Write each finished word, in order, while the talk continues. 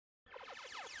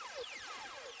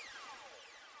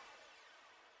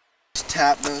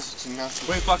tap those to nothing.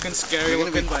 Way fucking scary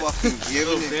looking, but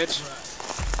little bitch.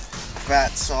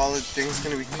 Fat, solid thing's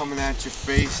gonna be coming at your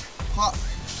face. Pop.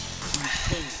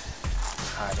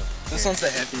 This one's the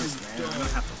heaviest, man. I'm gonna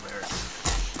have to wear it.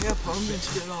 Yeah, I'm gonna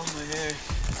get all my hair.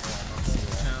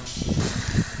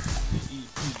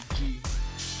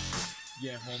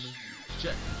 Yeah, homie.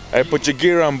 Check. Hey, put your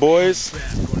gear on, boys.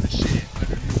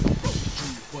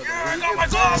 Yeah, I got my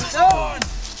glasses on!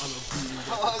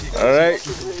 Alright.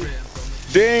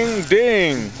 Ding,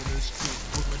 ding.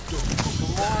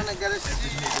 Come on, I gotta see.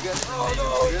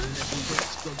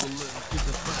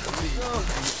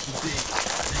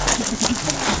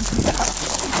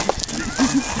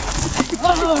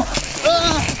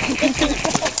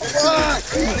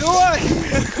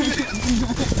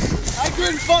 I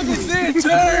couldn't fucking see it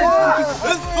turn!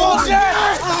 This bullshit!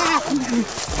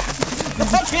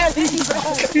 I can't even go!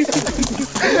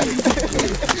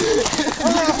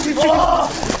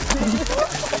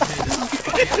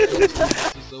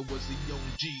 So was the young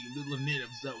G, little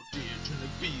natives out there trying to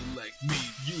be like me.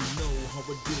 You know how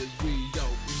it is, we out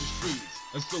in the streets.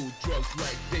 I sold drugs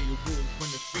like they roll from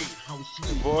the feet. How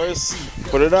sweet, Boys,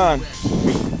 put it on. You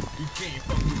can't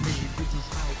fuck with me, this is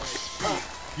how I speak.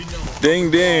 You know, Ding,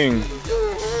 ding.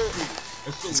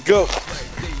 Let's go.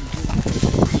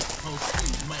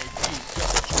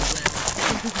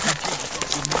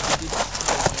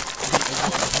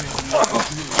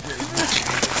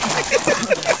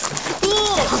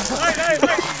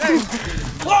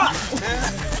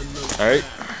 Alright.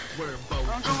 I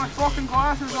don't got my fucking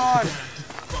glasses on!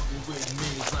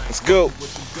 Let's go.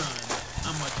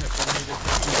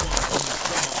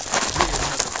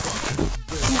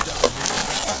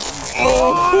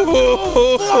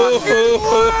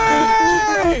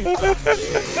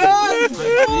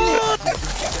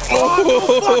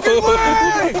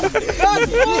 That's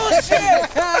bullshit!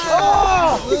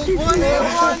 Oh!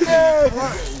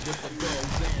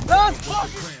 That's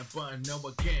fucking...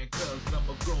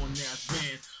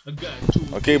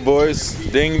 Okay, boys.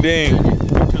 Ding, ding.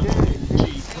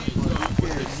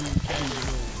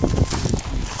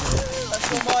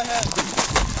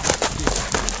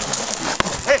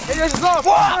 Hey, this is off!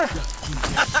 What?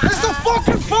 This is the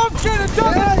fucking pumpkin! It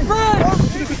doesn't break!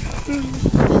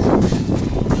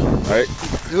 Alright.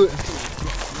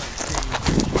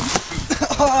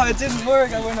 Oh, it didn't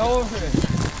work. I went over it.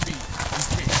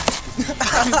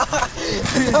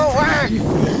 It don't work!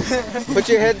 Put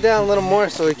your head down a little more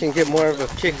so we can get more of a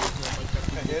kick. I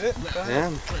hit it?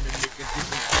 Yeah.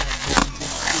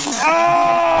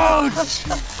 Ouch!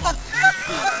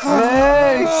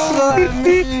 Hey, son!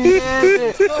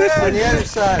 On the other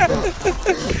side.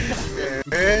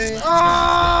 Hey.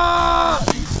 Oh!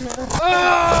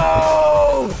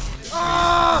 Oh!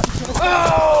 Oh!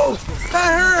 Oh!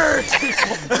 That hurts!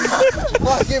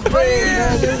 Fucking brave,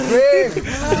 man. Brave.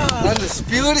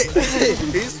 Undisputed.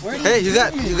 Hey, you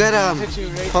got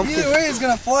pumpkin. Either way, it's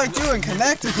gonna fly through and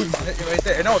connect. Right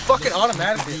there. No, it fucking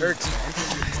automatically hurts, man.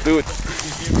 Let's do it.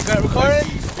 You got it recorded?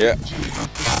 Yeah.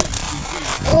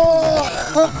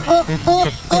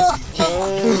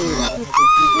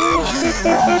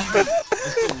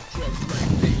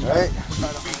 Alright.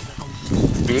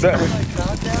 Do that.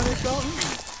 Countdown or something?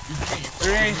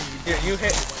 3. Here, you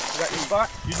hit. You got your spot?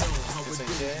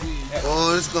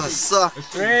 Oh, this is gonna suck.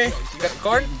 3. You got the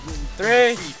cord?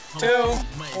 3, 2,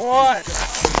 1.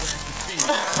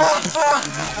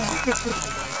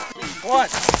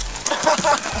 What?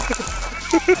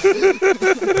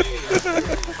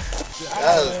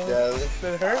 That was deadly.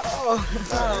 Did it hurt? Oh.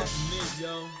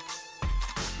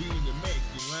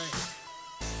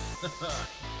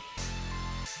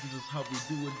 This is how we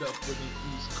do it up for the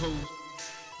East Coast.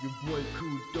 Your boy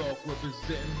Crew Dog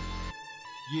representing.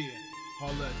 Yeah,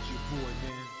 holla at your boy,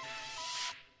 man.